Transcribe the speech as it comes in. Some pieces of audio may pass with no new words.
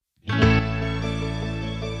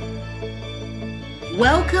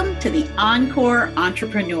Welcome to the Encore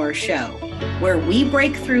Entrepreneur Show, where we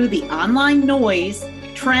break through the online noise,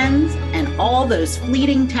 trends, and all those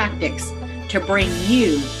fleeting tactics to bring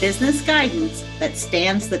you business guidance that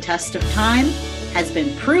stands the test of time, has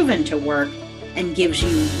been proven to work, and gives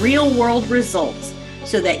you real-world results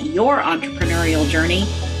so that your entrepreneurial journey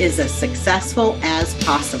is as successful as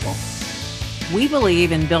possible. We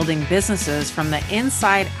believe in building businesses from the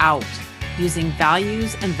inside out using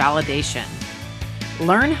values and validation.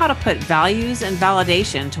 Learn how to put values and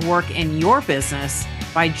validation to work in your business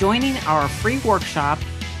by joining our free workshop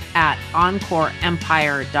at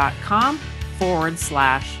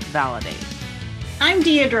encoreempire.com/validate. I'm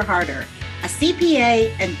Deidre Harder, a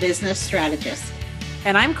CPA and business strategist.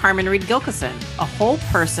 And I'm Carmen Reed-Gilkison, a whole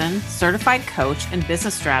person certified coach and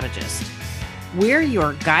business strategist. We're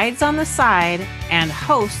your guides on the side and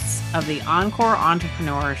hosts of the Encore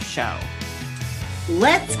Entrepreneur Show.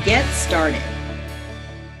 Let's get started.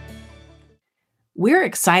 We're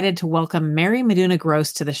excited to welcome Mary Meduna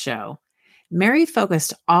Gross to the show. Mary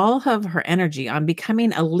focused all of her energy on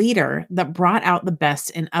becoming a leader that brought out the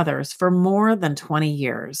best in others for more than 20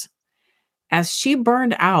 years. As she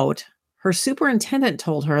burned out, her superintendent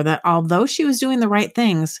told her that although she was doing the right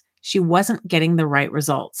things, she wasn't getting the right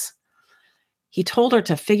results. He told her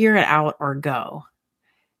to figure it out or go.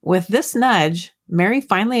 With this nudge, Mary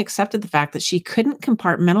finally accepted the fact that she couldn't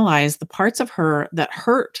compartmentalize the parts of her that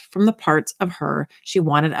hurt from the parts of her she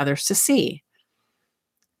wanted others to see.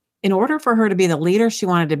 In order for her to be the leader she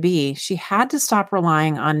wanted to be, she had to stop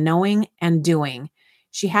relying on knowing and doing.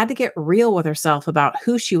 She had to get real with herself about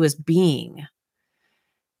who she was being.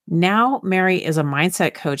 Now, Mary is a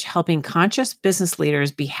mindset coach helping conscious business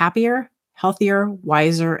leaders be happier, healthier,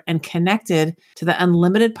 wiser, and connected to the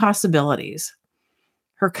unlimited possibilities.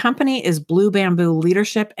 Her company is Blue Bamboo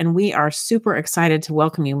Leadership, and we are super excited to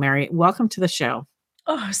welcome you, Mary. Welcome to the show.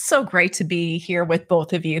 Oh, so great to be here with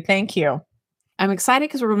both of you. Thank you. I'm excited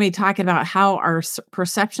because we're going to be talking about how our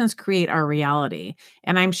perceptions create our reality.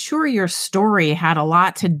 And I'm sure your story had a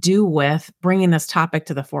lot to do with bringing this topic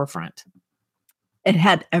to the forefront. It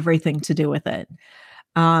had everything to do with it.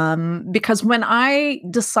 Because when I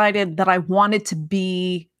decided that I wanted to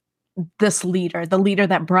be this leader, the leader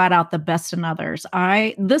that brought out the best in others,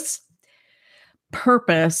 this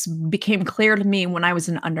purpose became clear to me when I was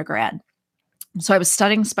an undergrad. So I was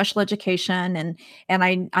studying special education, and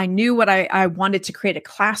I knew what I wanted to create a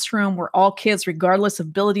classroom where all kids, regardless of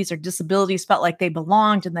abilities or disabilities, felt like they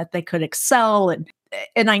belonged and that they could excel.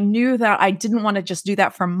 And I knew that I didn't want to just do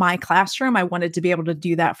that for my classroom. I wanted to be able to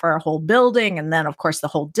do that for our whole building, and then, of course, the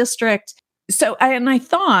whole district. So I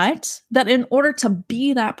thought that in order to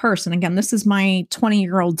be that person, again, this is my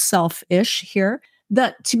 20-year-old self-ish here,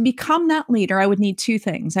 that to become that leader, I would need two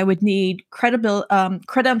things. I would need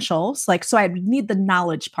credentials, so I would need the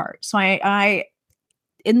knowledge part. So I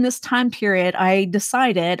in this time period, I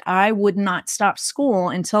decided I would not stop school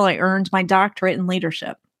until I earned my doctorate in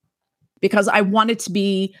leadership, because I wanted to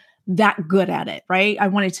be that good at it, right? I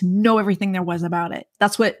wanted to know everything there was about it.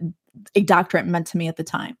 That's what a doctorate meant to me at the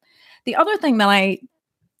time. The other thing that I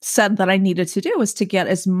said that I needed to do was to get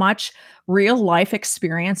as much real life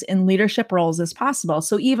experience in leadership roles as possible.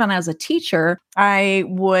 So even as a teacher, I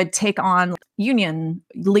would take on union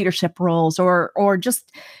leadership roles or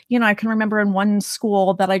just, I can remember in one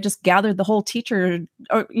school that I just gathered the whole teachers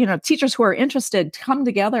who are interested to come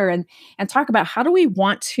together and talk about how do we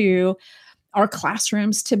want our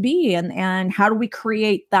classrooms to be and how do we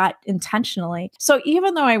create that intentionally. So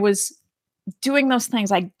even though I was doing those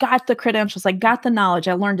things, I got the credentials, I got the knowledge,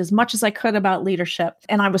 I learned as much as I could about leadership,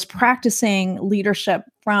 and I was practicing leadership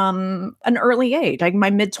from an early age, like my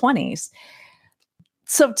mid-20s.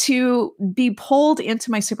 So to be pulled into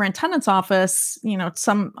my superintendent's office,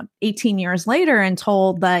 some 18 years later and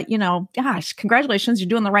told that, gosh, congratulations, you're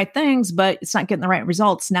doing the right things, but it's not getting the right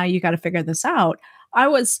results. Now you got to figure this out.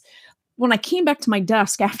 When I came back to my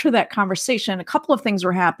desk after that conversation, a couple of things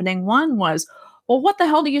were happening. One was, well, what the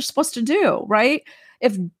hell are you supposed to do, right?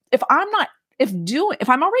 If I'm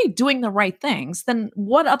already doing the right things, then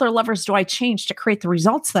what other levers do I change to create the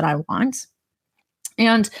results that I want?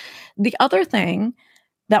 And the other thing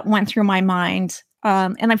that went through my mind,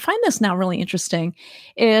 and I find this now really interesting,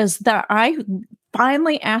 is that I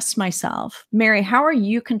finally asked myself, Mary, how are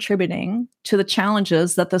you contributing to the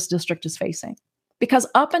challenges that this district is facing? Because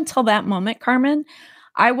up until that moment, Carmen,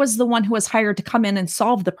 I was the one who was hired to come in and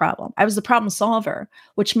solve the problem. I was the problem solver,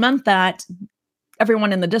 which meant that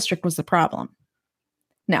everyone in the district was the problem.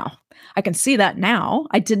 Now, I can see that now.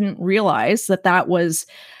 I didn't realize that that was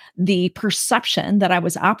the perception that I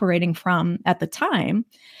was operating from at the time.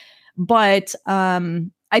 But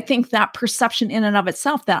I think that perception in and of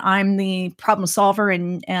itself that I'm the problem solver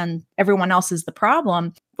and everyone else is the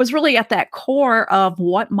problem was really at that core of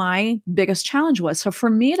what my biggest challenge was. So for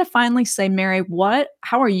me to finally say, Mary,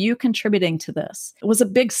 how are you contributing to this? It was a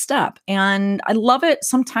big step. And I love it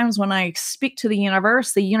sometimes when I speak to the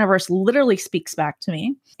universe literally speaks back to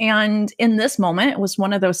me. And in this moment, it was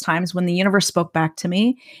one of those times when the universe spoke back to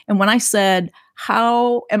me. And when I said,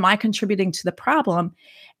 how am I contributing to the problem?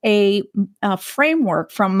 A framework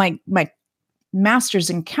from my master's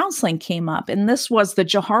in counseling came up, and this was the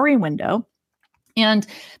Johari window. And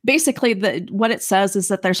basically, what it says is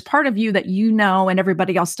that there's part of you that you know, and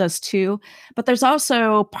everybody else does too, but there's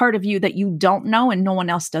also part of you that you don't know, and no one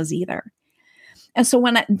else does either. And so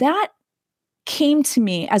when that came to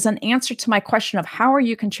me as an answer to my question of how are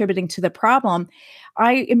you contributing to the problem,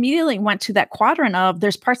 I immediately went to that quadrant of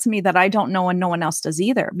there's parts of me that I don't know and no one else does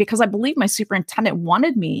either, because I believe my superintendent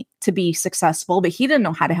wanted me to be successful, but he didn't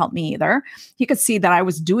know how to help me either. He could see that I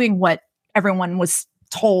was doing what everyone was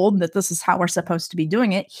told that this is how we're supposed to be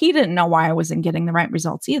doing it. He didn't know why I wasn't getting the right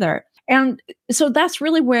results either. And so that's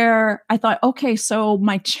really where I thought, okay, so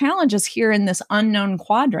my challenge is here in this unknown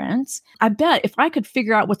quadrant. I bet if I could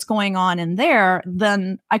figure out what's going on in there,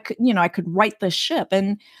 then I could right this ship.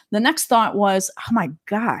 And the next thought was, oh my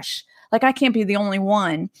gosh, like I can't be the only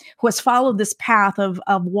one who has followed this path of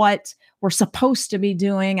what we're supposed to be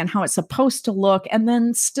doing and how it's supposed to look, and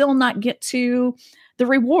then still not get to the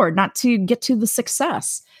reward, not to get to the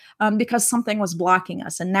success. Because something was blocking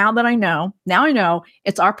us. And now I know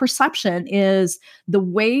it's our perception is the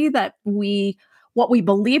way that what we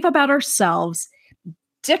believe about ourselves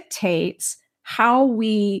dictates how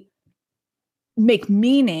we make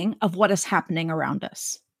meaning of what is happening around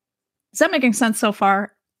us. Is that making sense so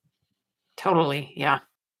far? Totally. Yeah.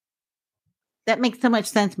 That makes so much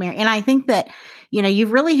sense, Mary. And I think that,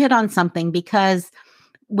 you've really hit on something, because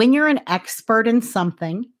when you're an expert in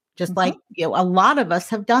something, just like a lot of us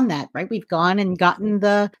have done that, right? We've gone and gotten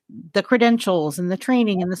the credentials and the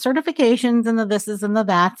training and the certifications and the thises and the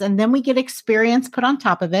that's, and then we get experience put on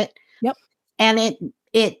top of it. Yep. And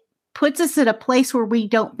it puts us at a place where we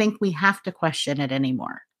don't think we have to question it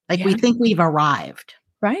anymore. Like we think we've arrived.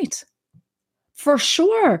 Right. For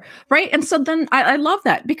sure. Right. And so then I love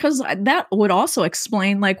that, because that would also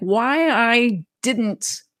explain like why I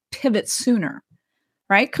didn't pivot sooner.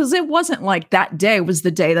 Right? Because it wasn't like that day was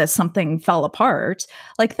the day that something fell apart.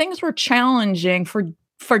 Like things were challenging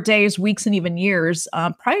for days, weeks, and even years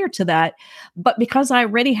prior to that. But because I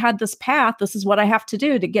already had this path, this is what I have to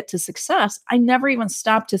do to get to success, I never even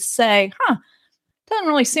stopped to say, doesn't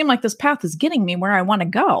really seem like this path is getting me where I want to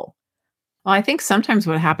go. Well, I think sometimes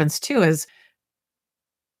what happens too is,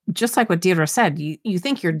 just like what Deirdre said, you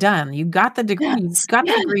think you're done. You got the degree,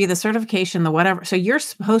 the certification, the whatever. So you're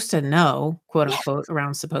supposed to know, quote unquote,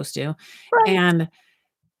 around supposed to. Right. And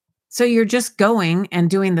so you're just going and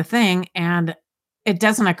doing the thing. And it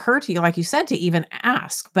doesn't occur to you, like you said, to even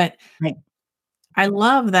ask. But I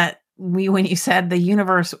love that when you said the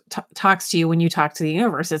universe talks to you when you talk to the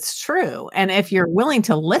universe, it's true. And if you're willing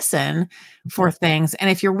to listen for things, and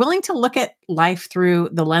if you're willing to look at life through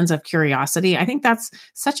the lens of curiosity, I think that's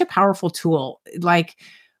such a powerful tool. Like,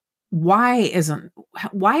 why is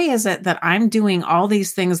it that I'm doing all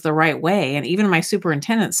these things the right way? And even my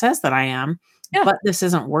superintendent says that I am, but this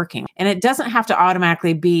isn't working. And it doesn't have to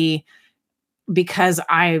automatically be because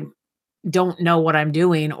I don't know what I'm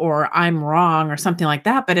doing or I'm wrong or something like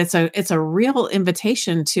that. But it's a real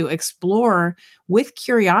invitation to explore with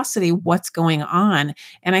curiosity what's going on.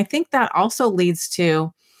 And I think that also leads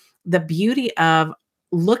to the beauty of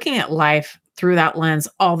looking at life through that lens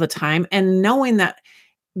all the time, and knowing that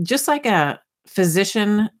just like a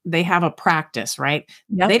physician, they have a practice, right?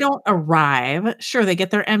 Yep. They don't arrive. Sure, they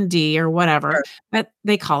get their MD or whatever, but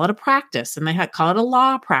they call it a practice, and they call it a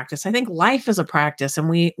law practice. I think life is a practice, and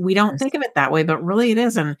we don't think of it that way, but really it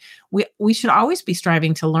is. And we should always be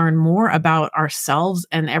striving to learn more about ourselves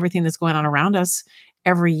and everything that's going on around us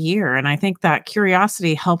every year. And I think that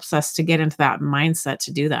curiosity helps us to get into that mindset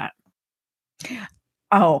to do that.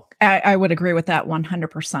 Oh, I would agree with that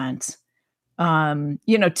 100%.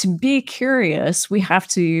 To be curious, we have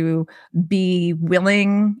to be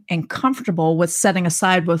willing and comfortable with setting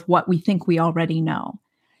aside with what we think we already know.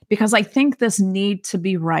 Because I think this need to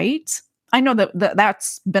be right, I know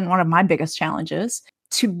that's been one of my biggest challenges.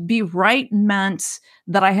 To be right meant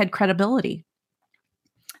that I had credibility.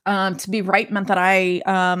 To be right meant that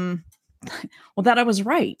that I was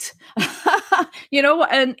right.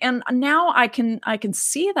 And now I can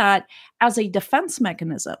see that as a defense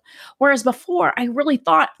mechanism. Whereas before, I really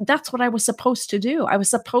thought that's what I was supposed to do. I was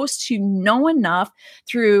supposed to know enough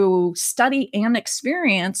through study and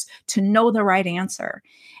experience to know the right answer.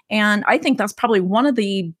 And I think that's probably one of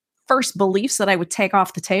the first beliefs that I would take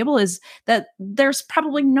off the table, is that there's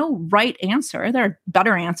probably no right answer. There are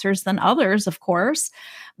better answers than others, of course,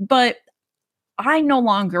 but I no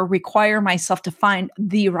longer require myself to find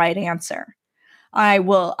the right answer.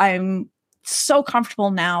 I'm so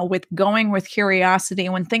comfortable now with going with curiosity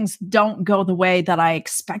when things don't go the way that I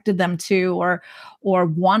expected them to, or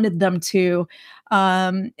wanted them to.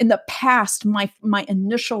 In the past, my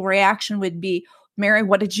initial reaction would be, Mary,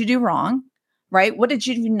 what did you do wrong? Right? What did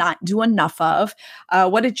you not do enough of?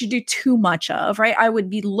 What did you do too much of? Right? I would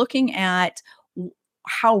be looking at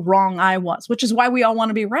how wrong I was, which is why we all want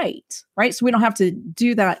to be right. Right? So we don't have to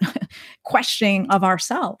do that questioning of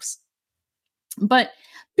ourselves. But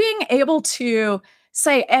being able to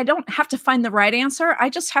say, I don't have to find the right answer. I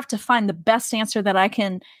just have to find the best answer that I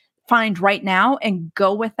can find right now and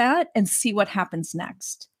go with that and see what happens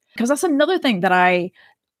next. Because that's another thing that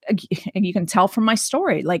and you can tell from my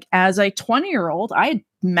story, like as a 20-year-old, I had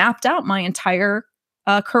mapped out my entire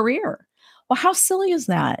career. Well, how silly is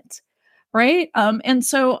that? Right. And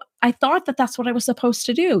so I thought that that's what I was supposed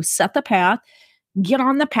to do, set the path, get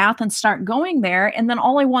on the path and start going there. And then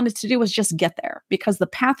all I wanted to do was just get there, because the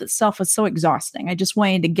path itself was so exhausting. I just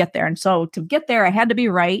wanted to get there. And so to get there, I had to be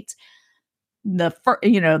right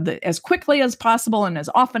as quickly as possible and as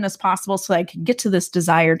often as possible, so I could get to this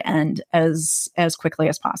desired end as quickly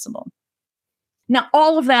as possible. Now,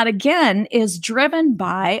 all of that, again, is driven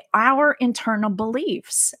by our internal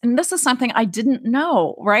beliefs. And this is something I didn't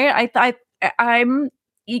know, right? I'm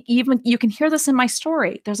even, you can hear this in my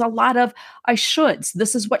story. There's a lot of I shoulds.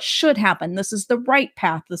 This is what should happen. This is the right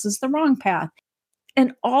path. This is the wrong path.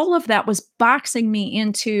 And all of that was boxing me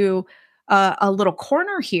into a little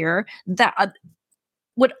corner here that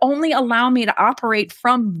would only allow me to operate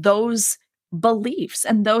from those beliefs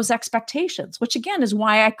and those expectations, which again is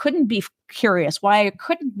why I couldn't be curious, why I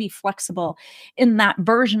couldn't be flexible in that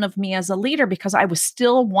version of me as a leader, because I was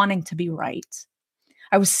still wanting to be right.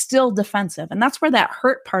 I was still defensive. And that's where that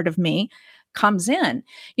hurt part of me comes in.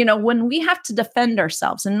 When we have to defend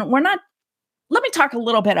ourselves, and let me talk a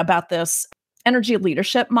little bit about this energy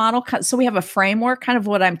leadership model. So we have a framework, kind of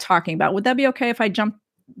what I'm talking about. Would that be okay if I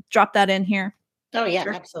drop that in here? Oh, yeah,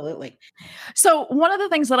 Sure. absolutely. So one of the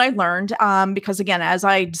things that I learned, because again, as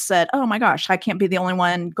I said, oh my gosh, I can't be the only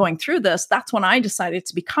one going through this. That's when I decided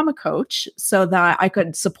to become a coach so that I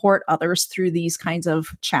could support others through these kinds of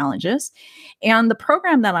challenges. And the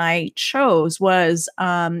program that I chose was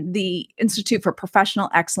the Institute for Professional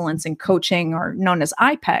Excellence in Coaching, or known as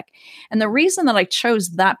IPEC. And the reason that I chose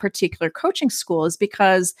that particular coaching school is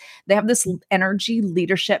because they have this energy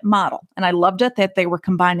leadership model. And I loved it that they were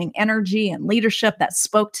combining energy and leadership. That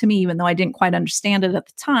spoke to me, even though I didn't quite understand it at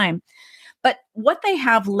the time. But what they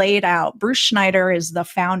have laid out, Bruce Schneider is the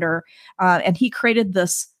founder, and he created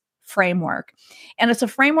this framework. And it's a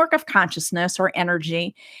framework of consciousness, or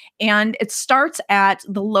energy. And it starts at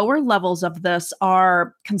the lower levels of this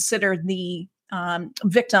are considered the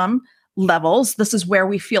victim levels. This is where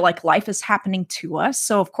we feel like life is happening to us.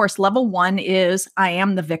 So, of course, level 1 is I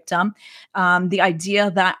am the victim. The idea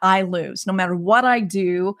that I lose. No matter what I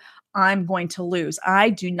do, I'm going to lose. I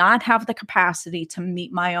do not have the capacity to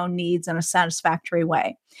meet my own needs in a satisfactory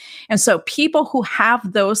way. And so people who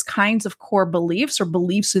have those kinds of core beliefs, or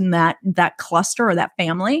beliefs in that cluster or that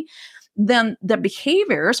family, then the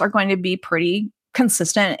behaviors are going to be pretty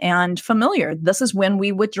consistent and familiar. This is when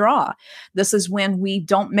we withdraw. This is when we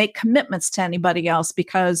don't make commitments to anybody else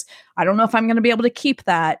because I don't know if I'm going to be able to keep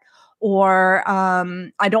that. Or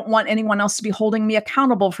I don't want anyone else to be holding me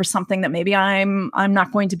accountable for something that maybe I'm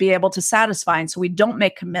not going to be able to satisfy. And so we don't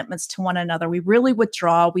make commitments to one another. We really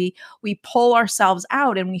withdraw. We pull ourselves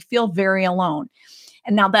out, and we feel very alone.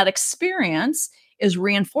 And now that experience is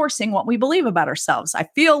reinforcing what we believe about ourselves. I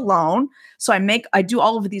feel alone, so I do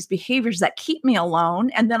all of these behaviors that keep me alone.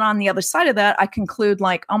 And then on the other side of that, I conclude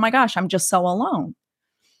like, oh my gosh, I'm just so alone.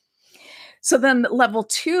 So then level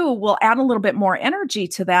 2 will add a little bit more energy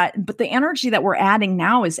to that. But the energy that we're adding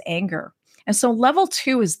now is anger. And so level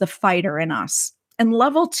 2 is the fighter in us. And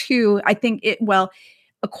level 2, I think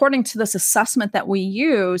according to this assessment that we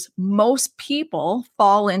use, most people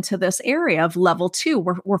fall into this area of level 2.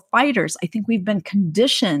 We're fighters. I think we've been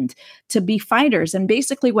conditioned to be fighters. And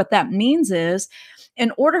basically what that means is,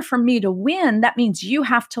 in order for me to win, that means you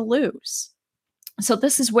have to lose. So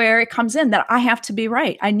this is where it comes in that I have to be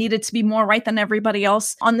right. I needed to be more right than everybody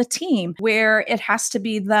else on the team, where it has to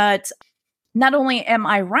be that not only am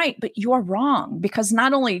I right, but you're wrong, because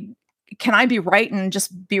not only can I be right and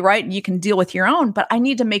just be right and you can deal with your own, but I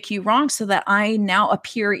need to make you wrong so that I now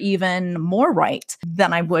appear even more right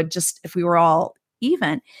than I would just if we were all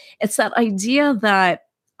even. It's that idea that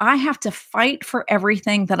I have to fight for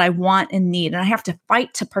everything that I want and need. And I have to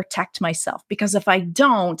fight to protect myself, because if I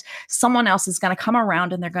don't, someone else is going to come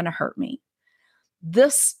around and they're going to hurt me.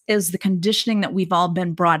 This is the conditioning that we've all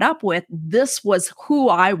been brought up with. This was who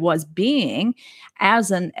I was being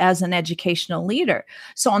as an educational leader.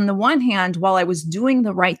 So on the one hand, while I was doing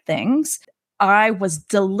the right things, I was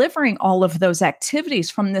delivering all of those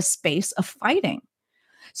activities from this space of fighting.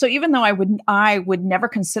 So even though I would never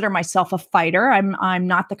consider myself a fighter, I'm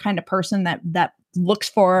not the kind of person that looks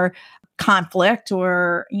for conflict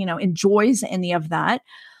or, enjoys any of that.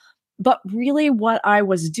 But really what I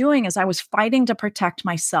was doing is I was fighting to protect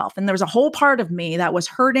myself. And there was a whole part of me that was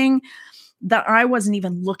hurting that I wasn't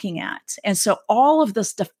even looking at. And so all of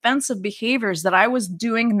this defensive behaviors that I was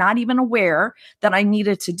doing, not even aware that I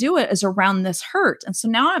needed to do it, is around this hurt. And so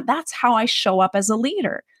now that's how I show up as a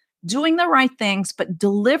leader, doing the right things, but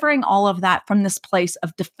delivering all of that from this place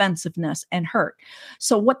of defensiveness and hurt.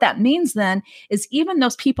 So what that means then is even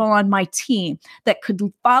those people on my team that could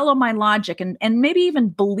follow my logic and maybe even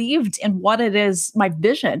believed in what it is, my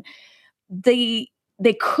vision, they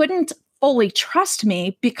couldn't fully trust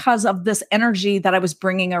me because of this energy that I was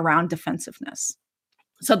bringing around defensiveness.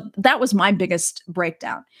 So that was my biggest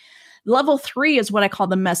breakdown. Level 3 is what I call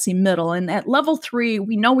the messy middle. And at level 3,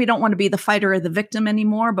 we know we don't want to be the fighter or the victim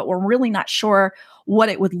anymore, but we're really not sure what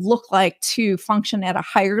it would look like to function at a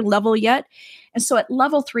higher level yet. And so at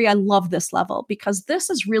level 3, I love this level because this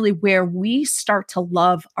is really where we start to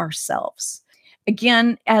love ourselves.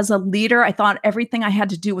 Again, as a leader, I thought everything I had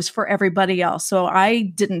to do was for everybody else. So I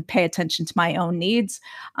didn't pay attention to my own needs.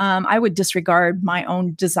 I would disregard my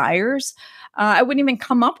own desires. I wouldn't even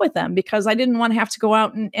come up with them because I didn't want to have to go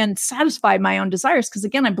out and satisfy my own desires. Because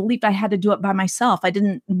again, I believed I had to do it by myself. I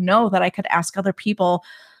didn't know that I could ask other people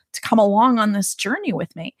to come along on this journey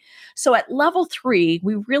with me. So at level 3,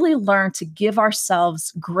 we really learn to give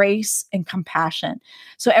ourselves grace and compassion.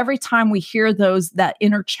 So every time we hear that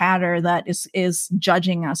inner chatter that is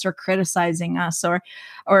judging us or criticizing us or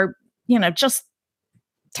just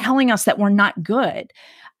telling us that we're not good,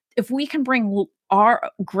 if we can bring our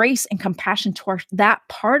grace and compassion to that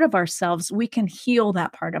part of ourselves, we can heal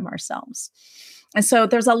that part of ourselves. And so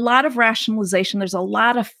there's a lot of rationalization. There's a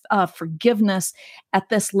lot of forgiveness at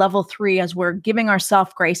this level 3 as we're giving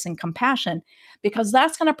ourselves grace and compassion, because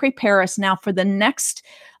that's going to prepare us now for the next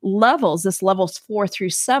levels, this levels 4 through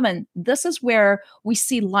 7. This is where we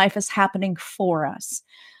see life as happening for us.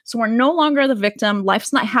 So we're no longer the victim.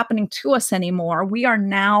 Life's not happening to us anymore. We are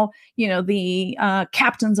now, the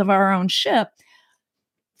captains of our own ship.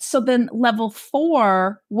 So then level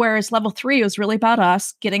 4, whereas level 3 was really about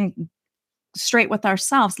us getting straight with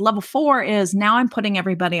ourselves. Level 4 is now I'm putting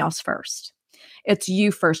everybody else first. It's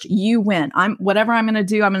you first. You win. Whatever I'm going to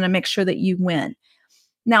do, I'm going to make sure that you win.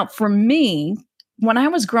 Now, for me, when I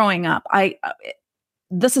was growing up,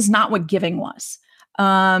 this is not what giving was.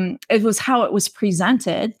 It was how it was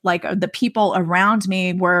presented. Like the people around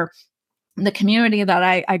me were the community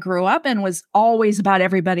that I grew up in was always about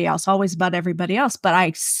everybody else, always about everybody else. But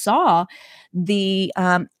I saw the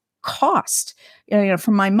cost,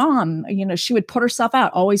 from my mom. She would put herself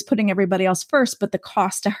out, always putting everybody else first, but the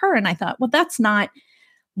cost to her. And I thought, well, that's not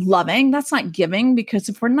loving. That's not giving, because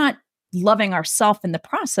if we're not loving ourselves in the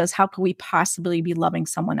process, how could we possibly be loving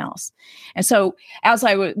someone else? And so as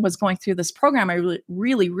I was going through this program, I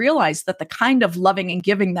really realized that the kind of loving and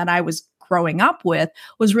giving that I was growing up with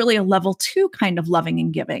was really a level 2 kind of loving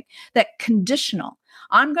and giving, that conditional.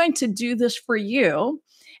 I'm going to do this for you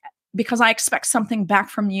because I expect something back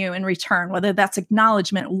from you in return, whether that's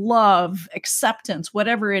acknowledgement, love, acceptance,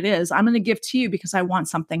 whatever it is, I'm going to give to you because I want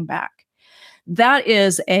something back. That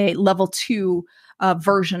is a level 2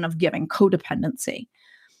 version of giving, codependency.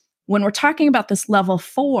 When we're talking about this level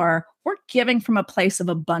 4, we're giving from a place of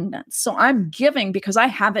abundance. So I'm giving because I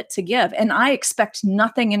have it to give, and I expect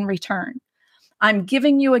nothing in return. I'm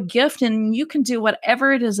giving you a gift, and you can do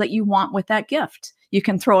whatever it is that you want with that gift. You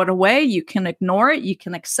can throw it away. You can ignore it. You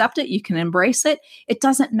can accept it. You can embrace it. It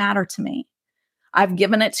doesn't matter to me. I've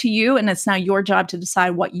given it to you, and it's now your job to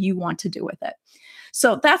decide what you want to do with it.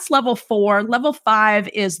 So that's level 4. Level 5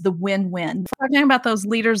 is the win-win. We're talking about those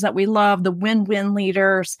leaders that we love, the win-win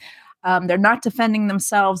leaders. They're not defending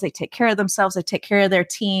themselves. They take care of themselves. They take care of their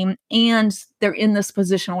team. And they're in this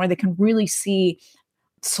position where they can really see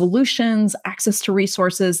solutions, access to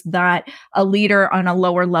resources that a leader on a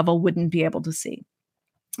lower level wouldn't be able to see.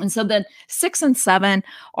 And so then 6 and 7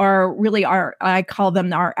 are really I call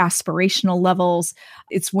them our aspirational levels.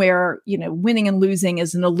 It's where, winning and losing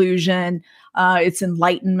is an illusion. It's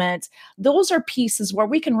enlightenment. Those are pieces where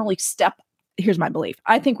we can really here's my belief.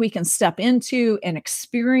 I think we can step into and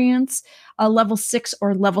experience a level 6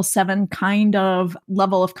 or level 7 kind of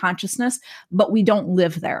level of consciousness, but we don't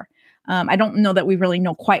live there. I don't know that we really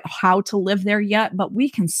know quite how to live there yet, but we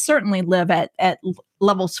can certainly live at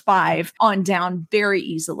levels 5 on down very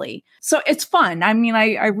easily. So it's fun. I mean,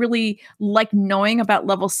 I really like knowing about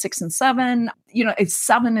levels 6 and 7. It's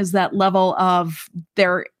 7 is that level of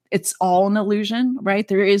it's all an illusion, right?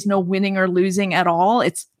 There is no winning or losing at all.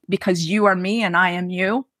 It's because you are me and I am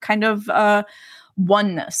you kind of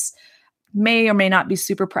oneness. May or may not be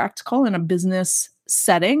super practical in a business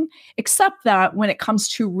setting, except that when it comes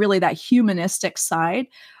to really that humanistic side,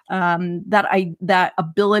 that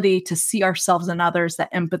ability to see ourselves and others, that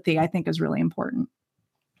empathy, I think is really important.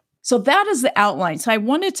 So that is the outline. So I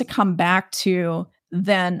wanted to come back to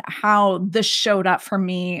then how this showed up for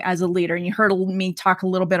me as a leader. And you heard me talk a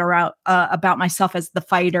little bit about myself as the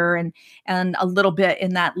fighter, and a little bit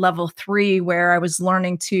in that level 3 where I was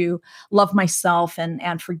learning to love myself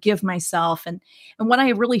and forgive myself. And what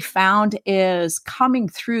I really found is coming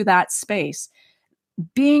through that space,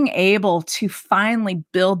 being able to finally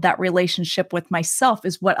build that relationship with myself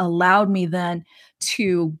is what allowed me then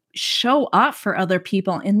to show up for other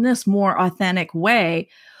people in this more authentic way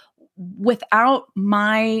without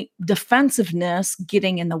my defensiveness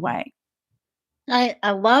getting in the way.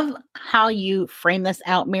 I love how you frame this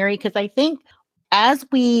out, Mary, because I think as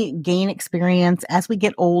we gain experience, as we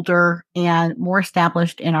get older and more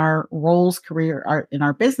established in our roles, in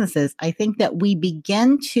our businesses, I think that we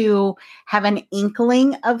begin to have an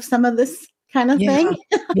inkling of some of this kind of thing.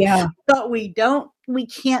 Yeah. But we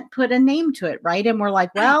can't put a name to it, right? And we're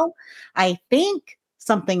like, well, I think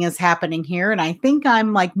something is happening here. And I think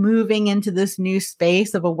I'm like moving into this new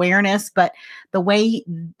space of awareness. But the way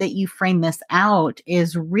that you frame this out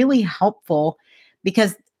is really helpful,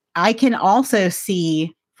 because I can also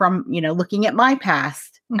see from, looking at my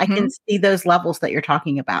past, I can see those levels that you're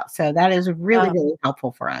talking about. So that is really, really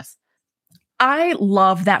helpful for us. I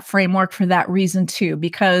love that framework for that reason too,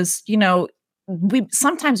 because,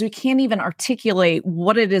 sometimes we can't even articulate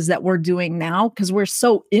what it is that we're doing now because we're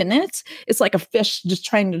so in it. It's like a fish just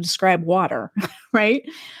trying to describe water, right?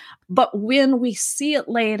 But when we see it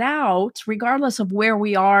laid out, regardless of where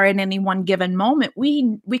we are in any one given moment,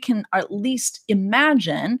 we can at least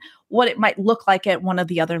imagine what it might look like at one of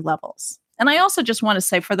the other levels. And I also just want to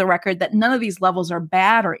say for the record that none of these levels are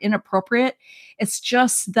bad or inappropriate. It's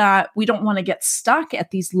just that we don't want to get stuck at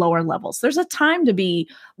these lower levels. There's a time to be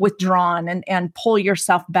withdrawn and pull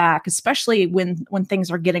yourself back, especially when things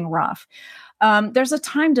are getting rough. There's a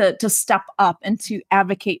time to step up and to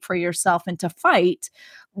advocate for yourself and to fight,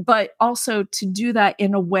 but also to do that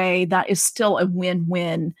in a way that is still a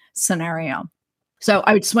win-win scenario. So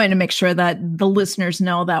I just wanted to make sure that the listeners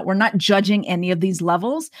know that we're not judging any of these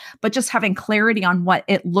levels, but just having clarity on what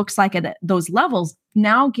it looks like at those levels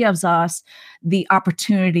now gives us the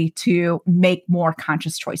opportunity to make more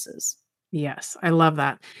conscious choices. Yes, I love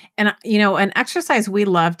that. And, an exercise we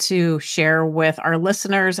love to share with our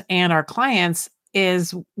listeners and our clients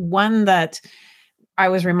is one that I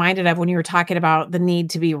was reminded of when you were talking about the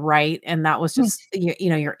need to be right. And that was just,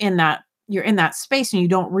 you're in that space and you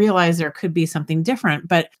don't realize there could be something different.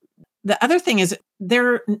 But the other thing is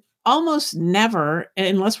there almost never,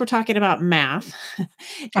 unless we're talking about math,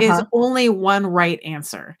 is only one right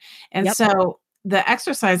answer. And so the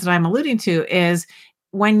exercise that I'm alluding to is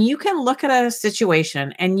when you can look at a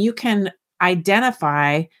situation and you can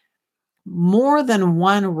identify more than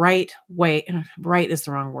one right way, right is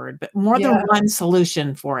the wrong word, but more than one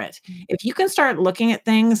solution for it. If you can start looking at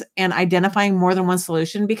things and identifying more than one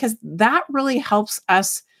solution, because that really helps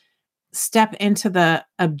us step into the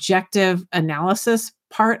objective analysis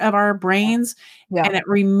part of our brains. And it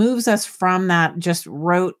removes us from that just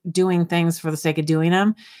rote doing things for the sake of doing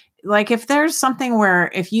them. Like if there's something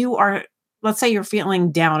where if you are, let's say you're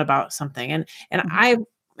feeling down about something, and I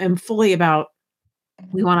am fully about,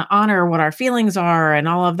 we want to honor what our feelings are and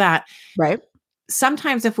all of that. Right.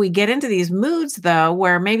 Sometimes if we get into these moods though,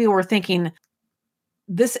 where maybe we're thinking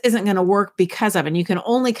this isn't going to work because of, and you can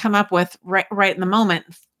only come up with right in the moment,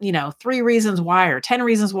 3 reasons why or 10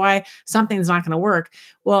 reasons why something's not going to work.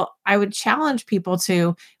 Well, I would challenge people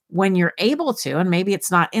to, when you're able to, and maybe it's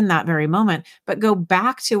not in that very moment, but go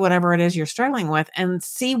back to whatever it is you're struggling with and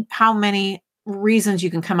see how many reasons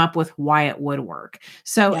you can come up with why it would work.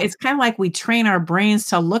 So it's kind of like we train our brains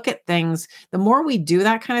to look at things. The more we do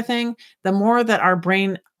that kind of thing, the more that our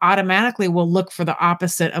brain automatically will look for the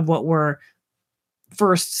opposite of what we're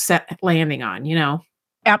first set landing on, you know?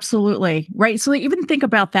 Absolutely. Right. So even think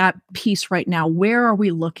about that piece right now. Where are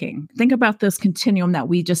we looking? Think about this continuum that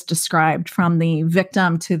we just described from the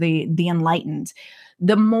victim to the enlightened.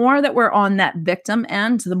 The more that we're on that victim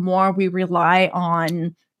end, the more we rely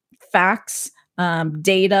on facts,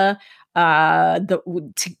 data,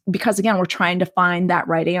 because again, we're trying to find that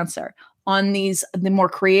right answer. On the more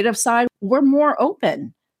creative side, we're more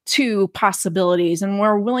open to possibilities and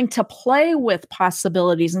we're willing to play with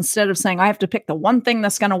possibilities instead of saying, I have to pick the one thing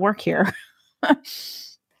that's going to work here.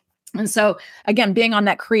 And so, again, being on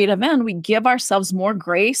that creative end, we give ourselves more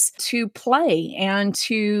grace to play and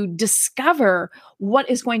to discover what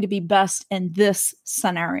is going to be best in this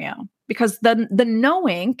scenario. Because the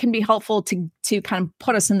knowing can be helpful to kind of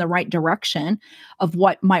put us in the right direction of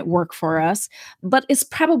what might work for us, but it's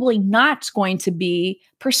probably not going to be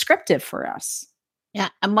prescriptive for us. Yeah.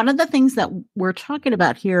 And one of the things that we're talking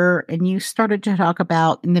about here, and you started to talk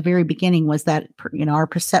about in the very beginning, was that, our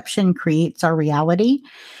perception creates our reality.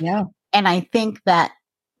 Yeah. And I think that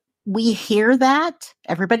we hear that.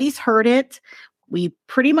 Everybody's heard it. We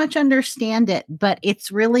pretty much understand it, but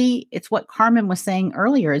it's what Carmen was saying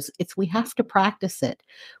earlier we have to practice it.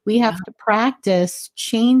 We have to practice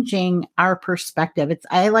changing our perspective.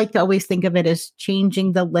 I like to always think of it as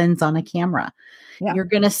changing the lens on a camera. Yeah. You're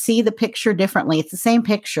going to see the picture differently. It's the same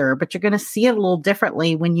picture, but you're going to see it a little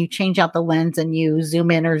differently when you change out the lens and you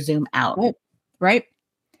zoom in or zoom out. Right.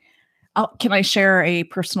 Can I share a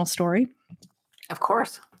personal story? Of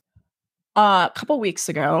course. A couple weekends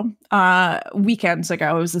ago,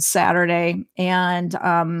 it was a Saturday, and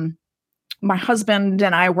my husband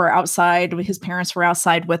and I were outside. His parents were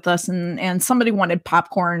outside with us, and somebody wanted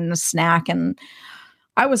popcorn and a snack, and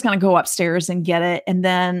I was going to go upstairs and get it. And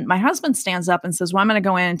then my husband stands up and says, well, I'm going to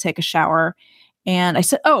go in and take a shower. And I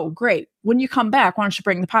said, oh, great. When you come back, why don't you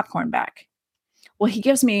bring the popcorn back? Well, he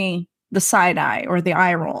gives me the side eye or the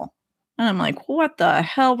eye roll. And I'm like, what the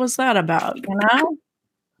hell was that about?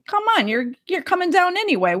 Come on, you're coming down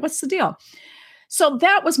anyway. What's the deal? So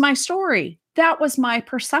that was my story. That was my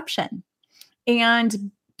perception.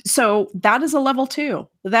 And so that is a level 2.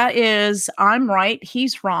 That is, I'm right,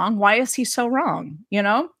 he's wrong. Why is he so wrong?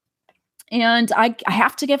 And I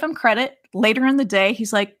have to give him credit. Later in the day,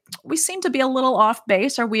 he's like, we seem to be a little off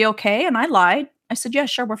base. Are we okay? And I lied. I said, yeah,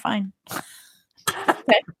 sure, we're fine.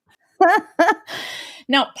 Okay.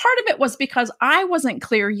 Now, part of it was because I wasn't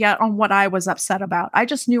clear yet on what I was upset about. I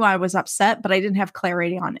just knew I was upset, but I didn't have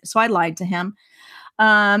clarity on it. So I lied to him.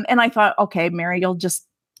 And I thought, okay, Mary, you'll just,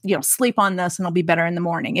 sleep on this and it'll be better in the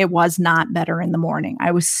morning. It was not better in the morning. I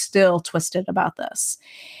was still twisted about this.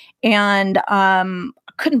 And I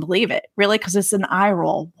couldn't believe it, really, because it's an eye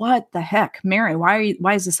roll. What the heck, Mary, why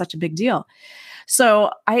is this such a big deal? So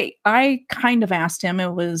I kind of asked him,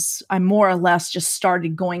 I more or less just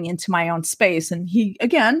started going into my own space. And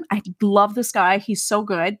I love this guy. He's so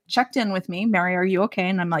good. Checked in with me. Mary, are you okay?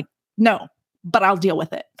 And I'm like, no, but I'll deal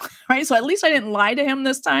with it. Right. So at least I didn't lie to him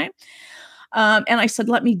this time. And I said,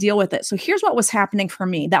 let me deal with it. So here's what was happening for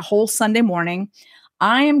me that whole Sunday morning.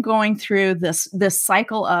 I am going through this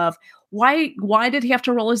cycle of, why did he have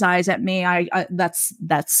to roll his eyes at me? That's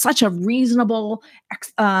such a reasonable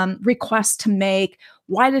request to make.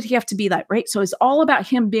 Why did he have to be that, right? So it's all about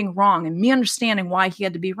him being wrong and me understanding why he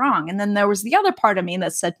had to be wrong. And then there was the other part of me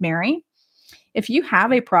that said, Mary, if you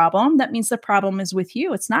have a problem, that means the problem is with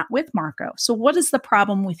you. It's not with Marco. So what is the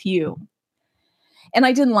problem with you? And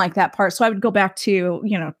I didn't like that part. So I would go back to,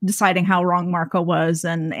 deciding how wrong Marco was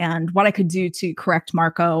and what I could do to correct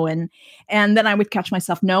Marco. And then I would catch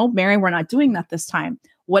myself, no, Mary, we're not doing that this time.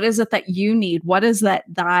 What is it that you need? What is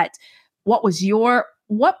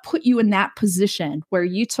what put you in that position where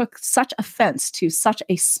you took such offense to such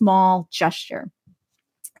a small gesture?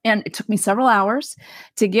 And it took me several hours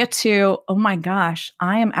to get to, oh my gosh,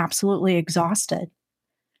 I am absolutely exhausted.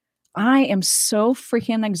 I am so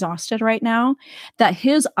freaking exhausted right now that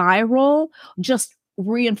his eye roll just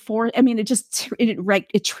reinforced. I mean,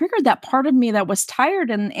 it triggered that part of me that was tired.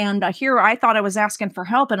 And here I thought I was asking for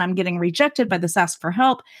help and I'm getting rejected by this ask for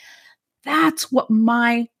help. That's what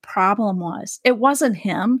my problem was. It wasn't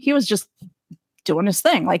him. He was just doing his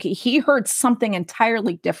thing. Like he heard something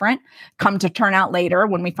entirely different come to turn out later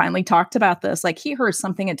when we finally talked about this. Like he heard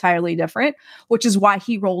something entirely different, which is why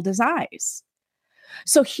he rolled his eyes.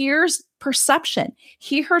 So here's perception.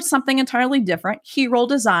 He heard something entirely different. He rolled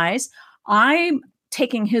his eyes. I'm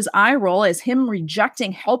taking his eye roll as him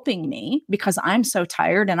rejecting helping me because I'm so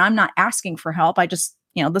tired and I'm not asking for help. I just,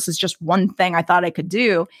 this is just one thing I thought I could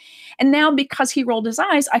do. And now because he rolled his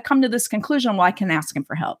eyes, I come to this conclusion, well, I can ask him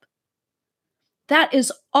for help. That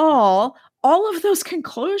is all of those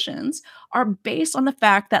conclusions are based on the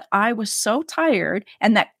fact that I was so tired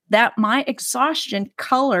and that my exhaustion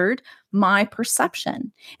colored my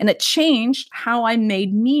perception, and it changed how I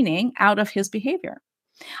made meaning out of his behavior.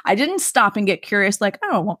 I didn't stop and get curious like,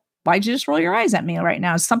 "Oh, well, why'd you just roll your eyes at me right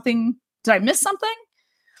now? Did I miss something?"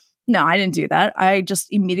 No, I didn't do that. I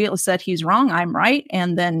just immediately said, "He's wrong, I'm right,"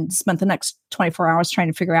 and then spent the next 24 hours trying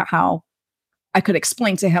to figure out how I could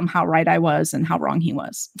explain to him how right I was and how wrong he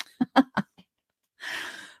was.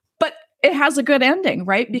 But it has a good ending,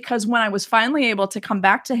 right? Because when I was finally able to come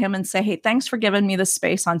back to him and say, "Hey, thanks for giving me the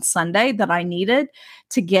space on Sunday that I needed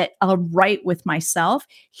to get right with myself.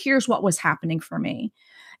 Here's what was happening for me."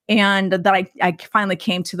 And that I finally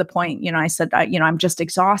came to the point, I said, I'm just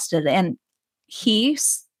exhausted. And he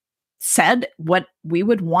said what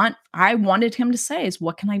I wanted him to say is,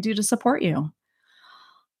 "What can I do to support you?"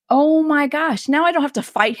 Oh my gosh. Now I don't have to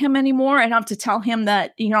fight him anymore. I don't have to tell him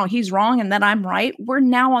that, he's wrong and that I'm right. We're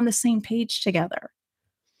now on the same page together.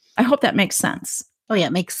 I hope that makes sense. Oh yeah,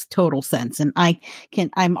 it makes total sense. And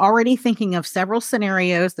I'm already thinking of several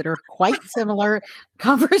scenarios that are quite similar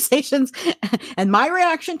conversations and my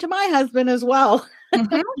reaction to my husband as well.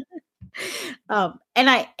 Mhm.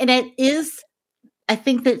 I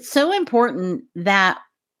think that's so important that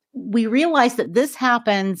we realize that this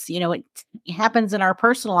happens, it happens in our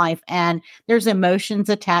personal life and there's emotions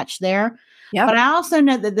attached there. Yeah, But I also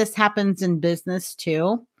know that this happens in business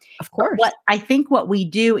too. of course. What we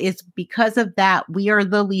do is because of that, we are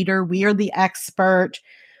the leader, we are the expert.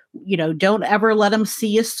 Don't ever let them see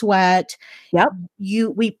you sweat. Yep.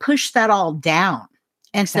 We push that all down.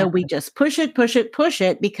 And so we just push it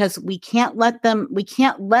because we can't let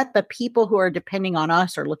the people who are depending on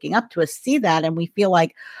us or looking up to us see that. And we feel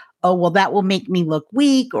like, oh, well, that will make me look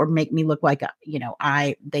weak or make me look like,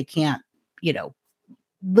 they can't,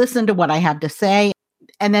 listen to what I have to say.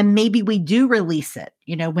 And then maybe we do release it,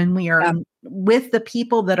 when we are with the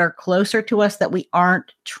people that are closer to us that we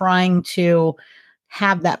aren't trying to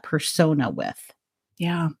have that persona with.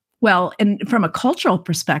 Yeah. Well, and from a cultural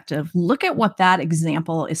perspective, look at what that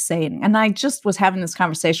example is saying. And I just was having this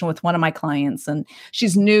conversation with one of my clients, and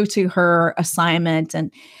she's new to her assignment.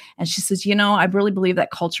 And she says, I really believe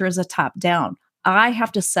that culture is a top down. I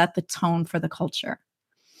have to set the tone for the culture.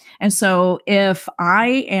 And so if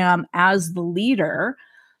I am, as the leader,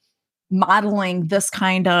 modeling this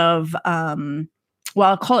kind of,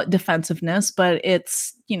 I'll call it defensiveness, but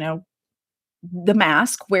it's,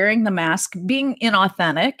 wearing the mask, being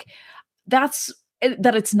inauthentic, that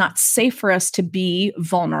it's not safe for us to be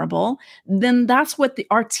vulnerable, then that's what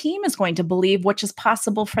our team is going to believe, which is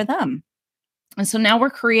possible for them. And so now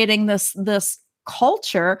we're creating this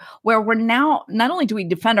culture where we're now, not only do we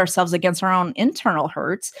defend ourselves against our own internal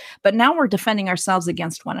hurts, but now we're defending ourselves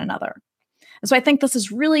against one another. And so I think this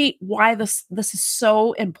is really why this is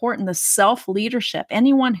so important, the self-leadership.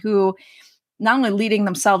 Anyone who not only leading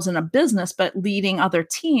themselves in a business, but leading other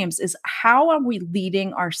teams is, how are we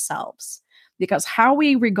leading ourselves? Because how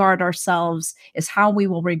we regard ourselves is how we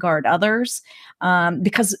will regard others,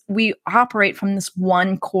 because we operate from this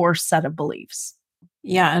one core set of beliefs.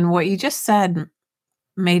 Yeah. And what you just said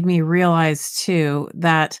made me realize too,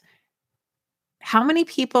 that how many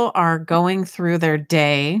people are going through their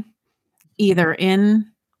day, either in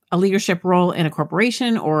a leadership role in a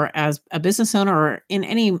corporation or as a business owner or in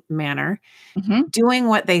any manner, doing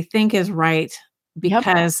what they think is right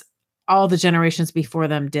because all the generations before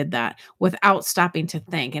them did that without stopping to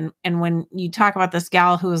think. And when you talk about this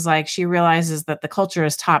gal who is like, she realizes that the culture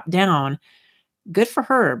is top down, good for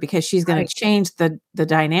her, because she's going to change the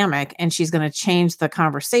dynamic, and she's going to change the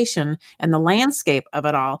conversation and the landscape of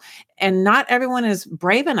it all. And not everyone is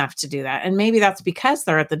brave enough to do that. And maybe that's because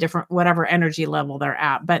they're at the different, whatever energy level they're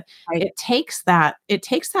at. But it takes that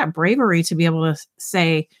bravery to be able to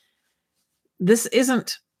say, this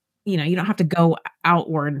isn't, you don't have to go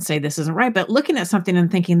outward and say this isn't right, but looking at something and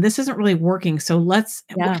thinking this isn't really working. So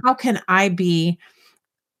how can I be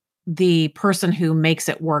the person who makes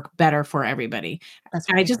it work better for everybody?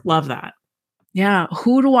 I just love that. Yeah.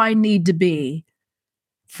 Who do I need to be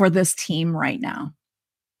for this team right now?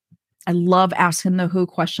 I love asking the who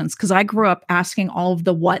questions, because I grew up asking all of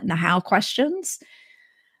the what and the how questions.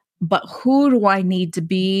 But who do I need to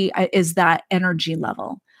be is that energy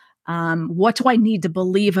level. What do I need to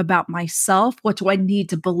believe about myself? What do I need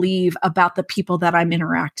to believe about the people that I'm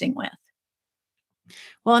interacting with?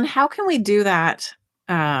 Well, and how can we do that?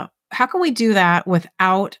 How can we do that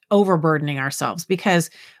without overburdening ourselves? Because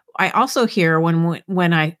I also hear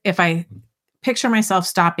if I picture myself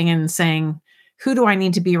stopping and saying, who do I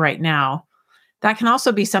need to be right now? that can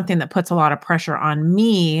also be something that puts a lot of pressure on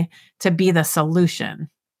me to be the solution.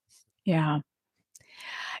 Yeah.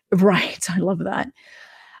 Right. I love that.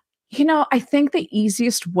 I think the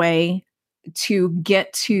easiest way to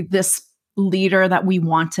get to this leader that we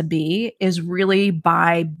want to be is really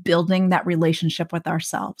by building that relationship with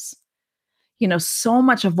ourselves. So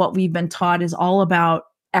much of what we've been taught is all about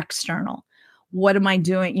external. What am I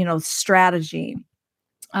doing? Strategy.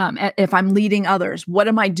 If I'm leading others, what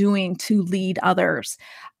am I doing to lead others?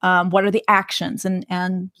 What are the actions?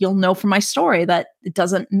 And you'll know from my story that it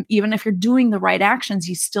doesn't, even if you're doing the right actions,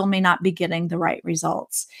 you still may not be getting the right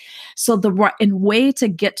results. So the way to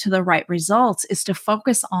get to the right results is to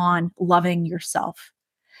focus on loving yourself.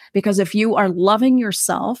 Because if you are loving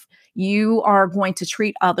yourself, you are going to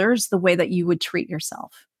treat others the way that you would treat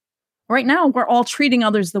yourself. Right now, we're all treating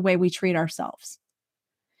others the way we treat ourselves.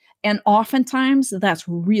 And oftentimes, that's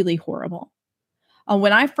really horrible.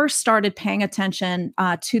 When I first started paying attention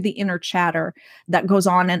to the inner chatter that goes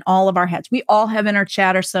on in all of our heads, we all have inner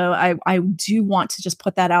chatter. So I do want to just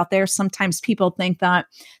put that out there. Sometimes people think that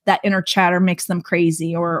inner chatter makes them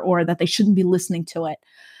crazy or that they shouldn't be listening to it.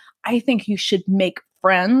 I think you should make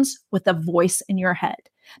friends with a voice in your head,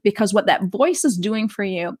 because what that voice is doing for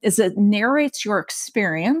you is it narrates your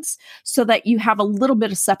experience so that you have a little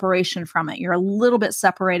bit of separation from it. You're a little bit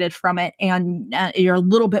separated from it, and you're a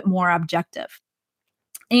little bit more objective.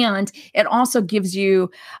 And it also gives you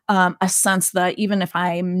a sense that even if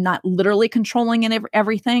I'm not literally controlling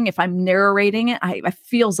everything, if I'm narrating it, it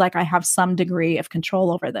feels like I have some degree of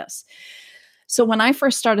control over this. So when I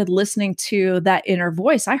first started listening to that inner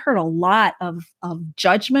voice, I heard a lot of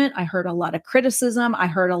judgment. I heard a lot of criticism. I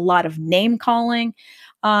heard a lot of name calling.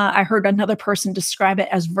 I heard another person describe it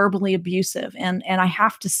as verbally abusive. And I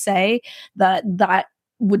have to say that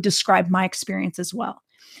would describe my experience as well.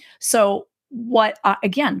 So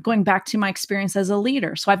again, going back to my experience as a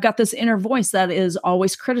leader. So I've got this inner voice that is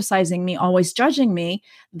always criticizing me, always judging me.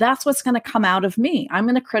 That's what's going to come out of me. I'm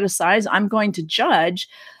going to criticize. I'm going to judge.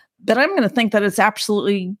 But I'm going to think that it's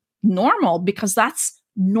absolutely normal because that's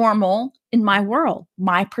normal in my world,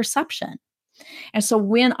 my perception. And so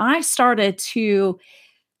when I started to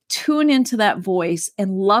tune into that voice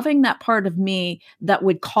and loving that part of me that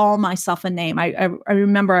would call myself a name. I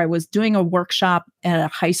remember I was doing a workshop at a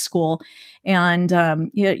high school, and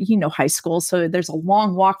high school. So there's a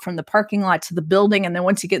long walk from the parking lot to the building. And then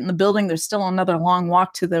once you get in the building, there's still another long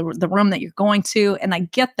walk to the room that you're going to. And I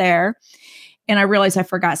get there and I realized I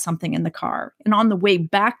forgot something in the car. And on the way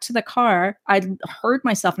back to the car, I heard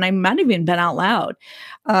myself, and I might have even been out loud,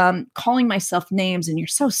 calling myself names. And you're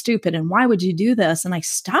so stupid. And why would you do this? And I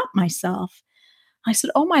stopped myself. I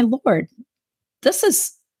said, "Oh my Lord, this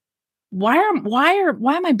is why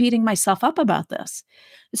am I beating myself up about this?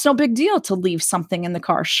 It's no big deal to leave something in the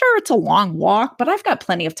car. Sure, it's a long walk, but I've got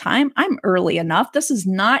plenty of time. I'm early enough. This is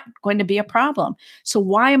not going to be a problem. So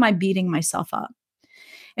why am I beating myself up?"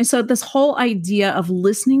 And so this whole idea of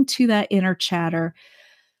listening to that inner chatter,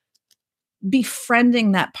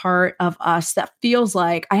 befriending that part of us that feels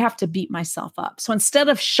like I have to beat myself up. So instead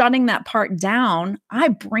of shutting that part down, I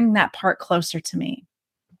bring that part closer to me.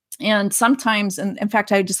 And sometimes, and in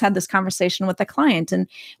fact, I just had this conversation with a client, and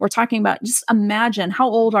we're talking about, just imagine, how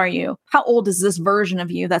old are you? How old is this version of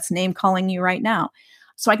you that's name calling you right now?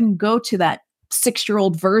 So I can go to that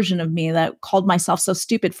 6-year-old version of me that called myself so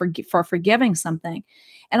stupid for forgiving something.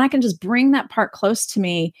 And I can just bring that part close to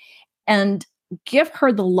me and give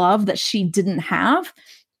her the love that she didn't have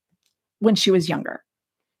when she was younger.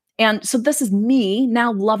 And so this is me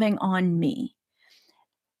now loving on me.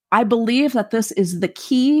 I believe that this is the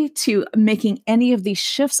key to making any of these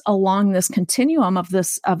shifts along this continuum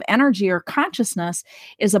of energy or consciousness,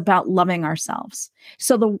 is about loving ourselves.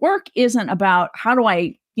 So the work isn't about how do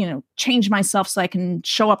I, change myself so I can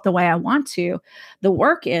show up the way I want to. The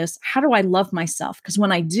work is, how do I love myself? Because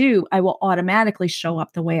when I do, I will automatically show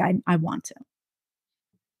up the way I want to.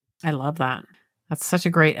 I love that. That's such a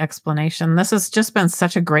great explanation. This has just been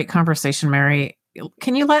such a great conversation, Mary.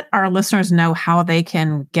 Can you let our listeners know how they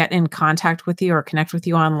can get in contact with you or connect with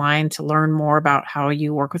you online to learn more about how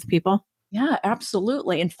you work with people? Yeah,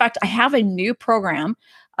 absolutely. In fact, I have a new program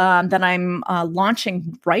that I'm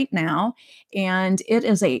launching right now, and it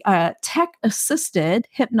is a tech-assisted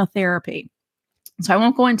hypnotherapy. So I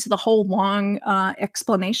won't go into the whole long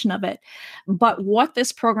explanation of it, but what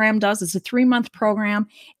this program does is a 3-month program,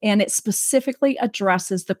 and it specifically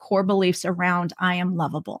addresses the core beliefs around I am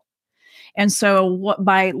lovable. And so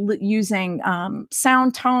by using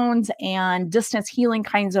sound tones and distance healing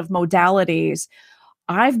kinds of modalities,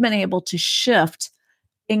 I've been able to shift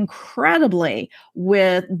incredibly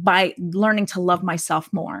by learning to love myself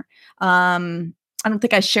more. I don't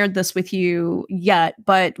think I shared this with you yet,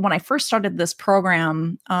 but when I first started this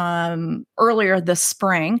program earlier this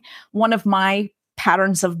spring, one of my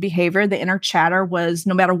patterns of behavior, the inner chatter, was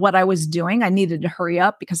no matter what I was doing, I needed to hurry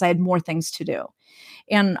up because I had more things to do.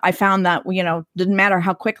 And I found that, didn't matter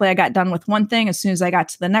how quickly I got done with one thing, as soon as I got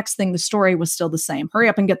to the next thing, the story was still the same. Hurry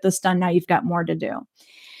up and get this done. Now you've got more to do.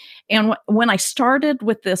 And when I started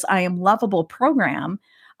with this I Am Lovable program,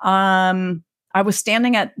 I was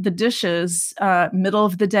standing at the dishes, middle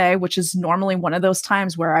of the day, which is normally one of those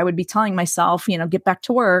times where I would be telling myself, get back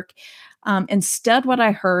to work. Instead, what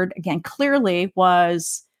I heard, again, clearly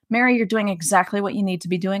was, Mary, you're doing exactly what you need to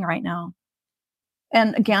be doing right now.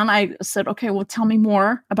 And again, I said, okay, well, tell me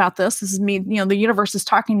more about this. This is me, the universe is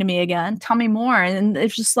talking to me again. Tell me more. And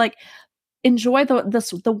it's just like, enjoy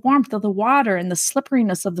the warmth of the water and the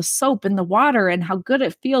slipperiness of the soap in the water and how good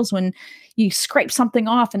it feels when you scrape something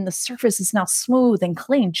off and the surface is now smooth and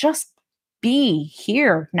clean. Just be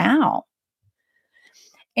here now.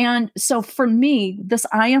 And so for me, this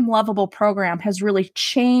I Am Lovable program has really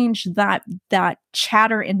changed that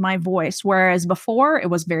chatter in my voice. Whereas before it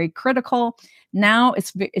was very critical. Now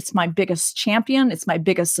it's my biggest champion. It's my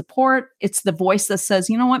biggest support. It's the voice that says,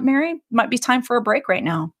 you know what, Mary, might be time for a break right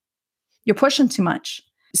now. You're pushing too much.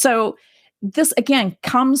 So this, again,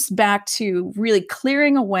 comes back to really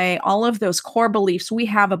clearing away all of those core beliefs we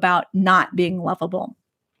have about not being lovable.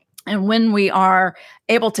 And when we are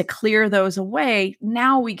able to clear those away,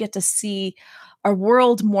 now we get to see our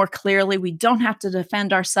world more clearly. We don't have to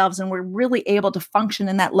defend ourselves, and we're really able to function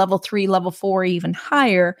in that level 3, level 4, even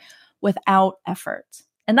higher without effort.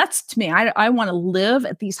 And that's, to me, I want to live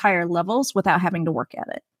at these higher levels without having to work at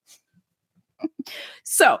it.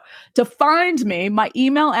 So to find me, my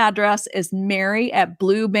email address is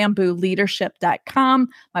mary@bluebambooleadership.com.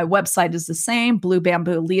 My website is the same,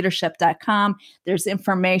 bluebambooleadership.com. There's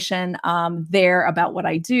information there about what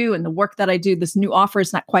I do and the work that I do. This new offer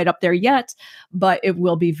is not quite up there yet, but it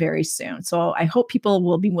will be very soon. So I hope people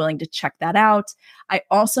will be willing to check that out. I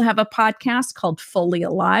also have a podcast called Fully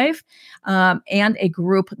Alive, and a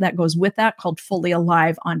group that goes with that called Fully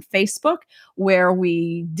Alive on Facebook, where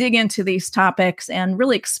we dig into these topics and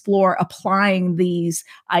really explore applying these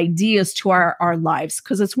ideas to our lives.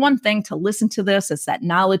 Because it's one thing to listen to this, it's that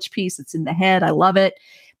knowledge piece, it's in the head, I love it.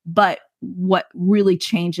 But what really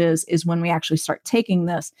changes is when we actually start taking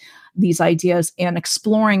these ideas and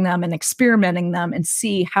exploring them and experimenting them and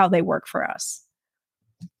see how they work for us.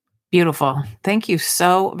 Beautiful. Thank you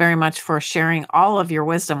so very much for sharing all of your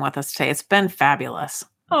wisdom with us today. It's been fabulous.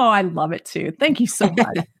 Oh, I love it too. Thank you so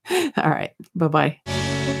much. All right. Bye-bye.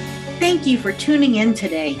 Thank you for tuning in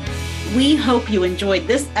today. We hope you enjoyed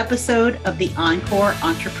this episode of the Encore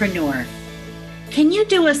Entrepreneur. Can you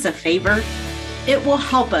do us a favor? It will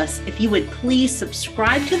help us if you would please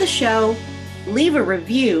subscribe to the show, leave a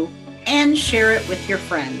review, and share it with your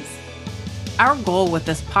friends. Our goal with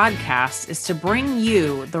this podcast is to bring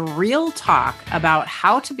you the real talk about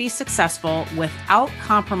how to be successful without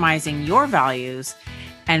compromising your values,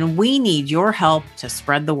 and we need your help to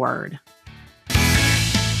spread the word.